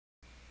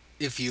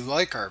If you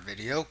like our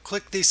video,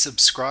 click the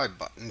subscribe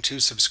button to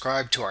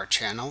subscribe to our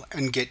channel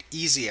and get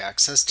easy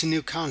access to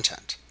new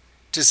content.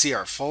 To see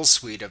our full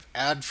suite of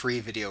ad-free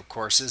video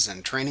courses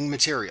and training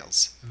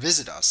materials,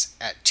 visit us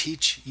at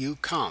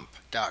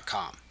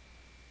teachucomp.com.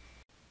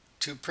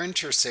 To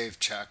print your saved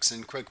checks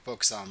in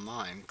QuickBooks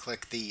Online,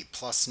 click the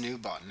plus new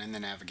button in the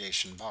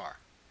navigation bar.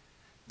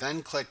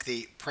 Then click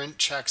the Print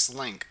Checks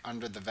link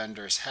under the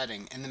vendor's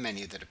heading in the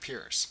menu that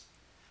appears.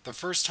 The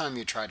first time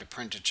you try to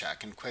print a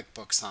check in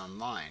QuickBooks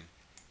Online,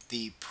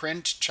 the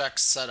Print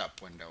Checks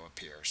Setup window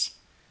appears.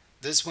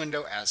 This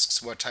window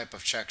asks what type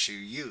of checks you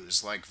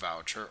use, like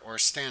voucher or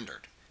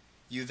standard.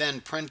 You then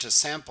print a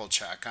sample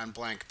check on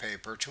blank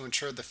paper to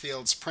ensure the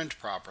fields print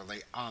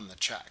properly on the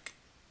check.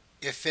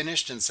 If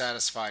finished and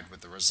satisfied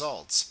with the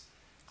results,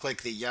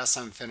 click the Yes,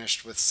 I'm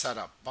Finished with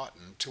Setup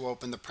button to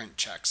open the Print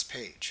Checks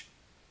page.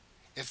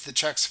 If the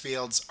checks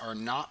fields are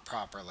not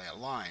properly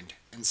aligned,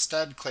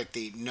 instead click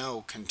the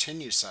No,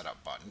 Continue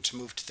Setup button to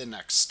move to the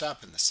next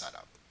step in the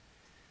setup.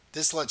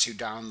 This lets you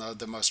download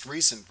the most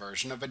recent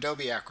version of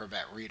Adobe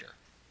Acrobat Reader.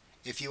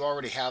 If you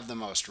already have the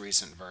most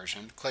recent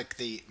version, click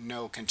the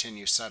No,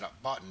 Continue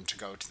Setup button to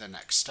go to the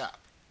next step.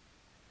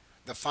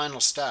 The final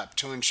step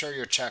to ensure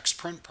your checks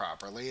print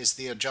properly is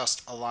the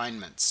Adjust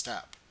Alignment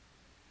step.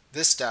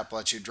 This step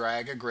lets you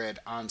drag a grid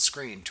on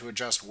screen to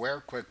adjust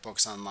where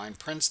QuickBooks Online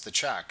prints the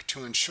check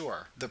to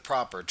ensure the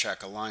proper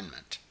check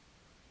alignment.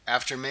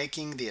 After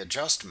making the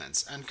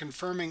adjustments and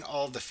confirming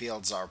all the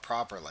fields are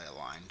properly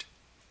aligned,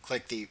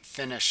 click the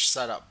Finish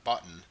Setup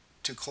button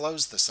to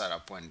close the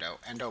setup window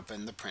and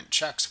open the Print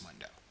Checks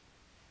window.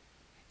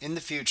 In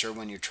the future,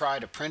 when you try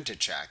to print a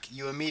check,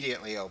 you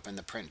immediately open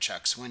the Print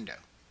Checks window.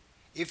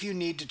 If you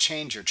need to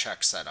change your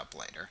check setup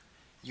later,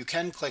 you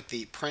can click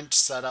the Print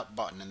Setup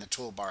button in the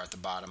toolbar at the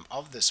bottom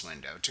of this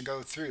window to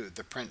go through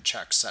the Print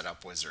Check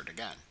Setup wizard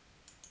again.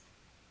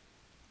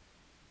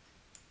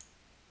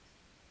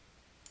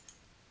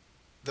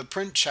 The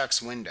Print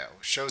Checks window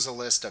shows a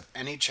list of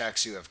any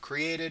checks you have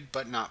created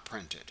but not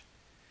printed.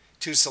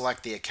 To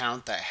select the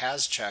account that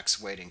has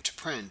checks waiting to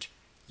print,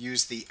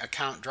 use the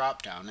Account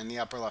drop-down in the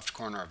upper left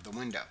corner of the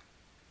window.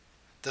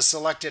 The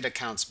selected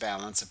account's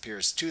balance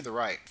appears to the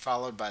right,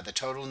 followed by the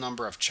total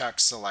number of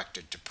checks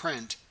selected to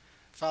print,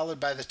 followed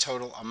by the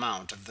total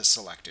amount of the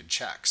selected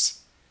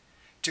checks.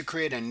 To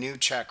create a new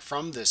check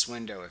from this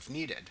window if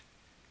needed,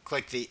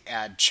 click the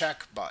Add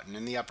Check button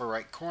in the upper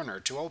right corner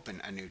to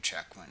open a new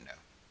check window.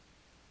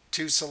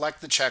 To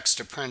select the checks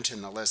to print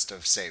in the list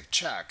of saved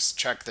checks,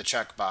 check the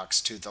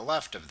checkbox to the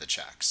left of the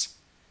checks.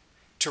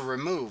 To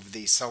remove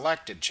the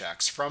selected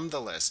checks from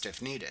the list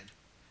if needed,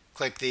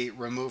 click the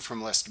Remove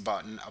from List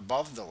button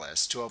above the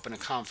list to open a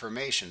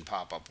confirmation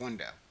pop-up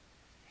window.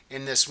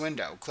 In this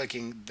window,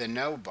 clicking the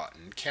No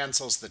button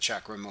cancels the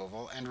check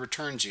removal and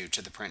returns you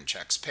to the Print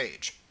Checks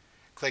page.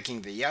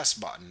 Clicking the Yes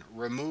button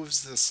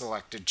removes the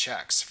selected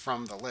checks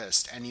from the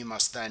list, and you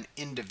must then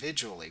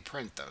individually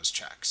print those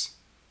checks.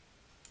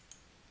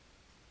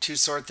 To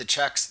sort the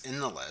checks in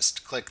the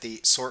list, click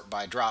the Sort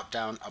By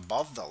drop-down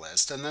above the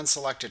list and then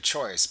select a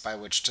choice by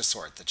which to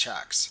sort the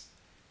checks.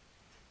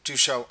 To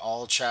show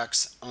all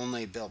checks,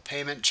 only bill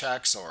payment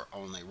checks, or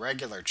only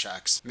regular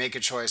checks, make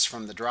a choice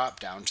from the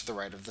drop-down to the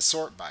right of the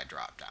Sort By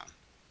drop-down.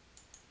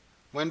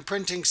 When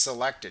printing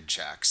selected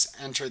checks,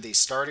 enter the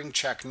starting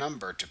check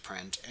number to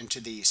print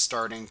into the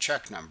Starting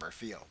Check Number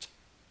field.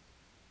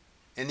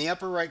 In the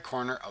upper right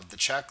corner of the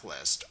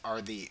checklist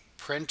are the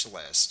Print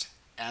List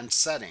and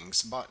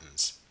Settings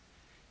buttons.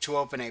 To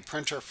open a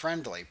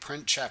printer-friendly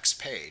Print Checks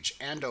page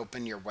and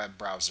open your web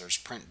browser's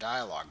print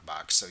dialog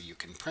box so you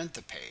can print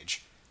the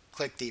page,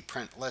 click the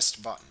Print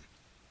List button.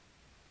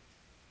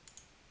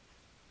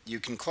 You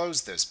can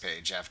close this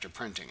page after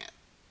printing it.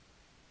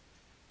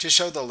 To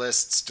show the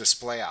list's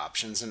display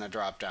options in a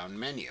drop-down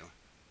menu,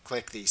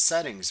 click the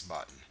Settings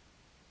button.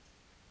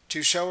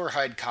 To show or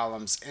hide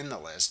columns in the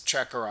list,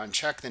 check or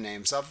uncheck the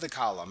names of the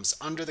columns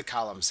under the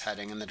Columns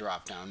heading in the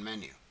drop-down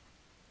menu.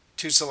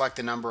 To select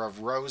the number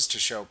of rows to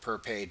show per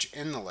page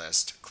in the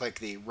list, click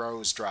the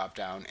Rows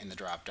drop-down in the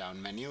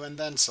drop-down menu and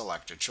then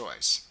select a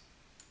choice.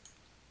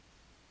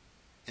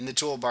 In the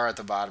toolbar at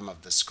the bottom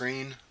of the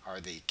screen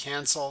are the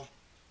Cancel,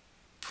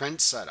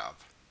 Print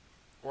Setup,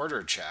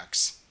 Order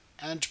Checks,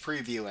 and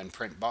Preview and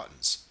Print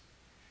buttons.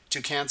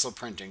 To cancel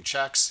printing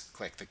checks,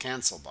 click the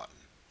Cancel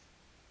button.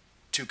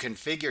 To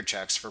configure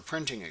checks for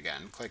printing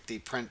again, click the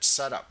Print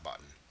Setup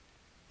button.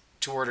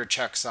 To order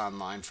checks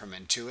online from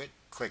Intuit,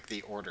 click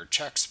the Order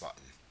Checks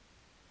button.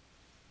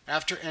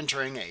 After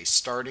entering a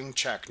starting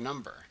check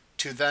number,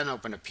 to then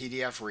open a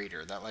PDF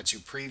reader that lets you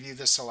preview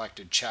the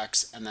selected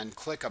checks and then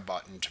click a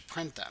button to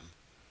print them,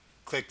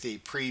 click the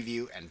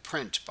Preview and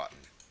Print button.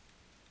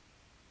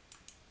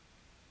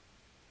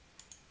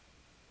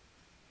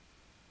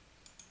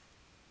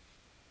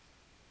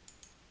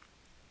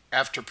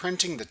 After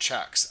printing the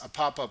checks, a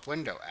pop-up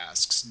window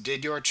asks,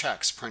 "Did your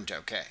checks print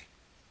okay?"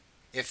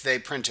 If they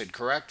printed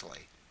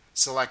correctly,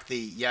 select the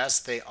Yes,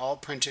 they all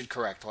printed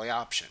correctly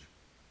option.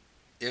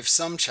 If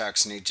some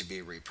checks need to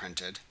be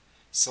reprinted,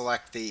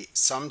 Select the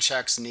Some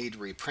Checks Need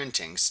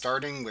Reprinting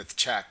starting with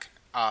Check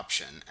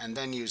option, and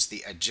then use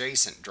the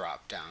Adjacent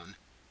drop-down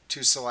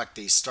to select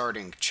the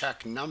starting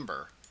check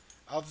number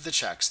of the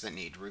checks that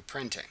need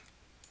reprinting.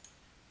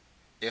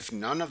 If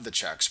none of the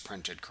checks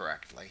printed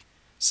correctly,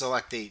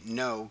 select the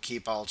No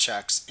Keep All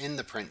Checks in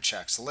the Print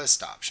Checks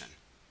List option.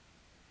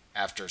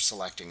 After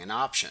selecting an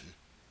option,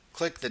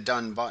 click the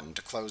Done button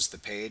to close the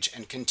page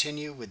and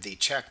continue with the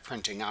check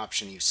printing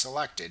option you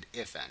selected,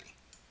 if any.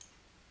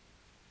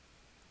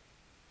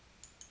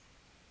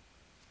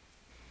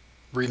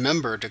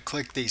 Remember to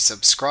click the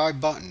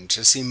subscribe button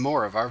to see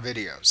more of our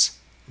videos.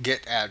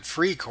 Get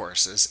ad-free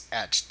courses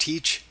at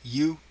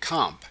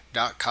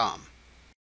teachucomp.com.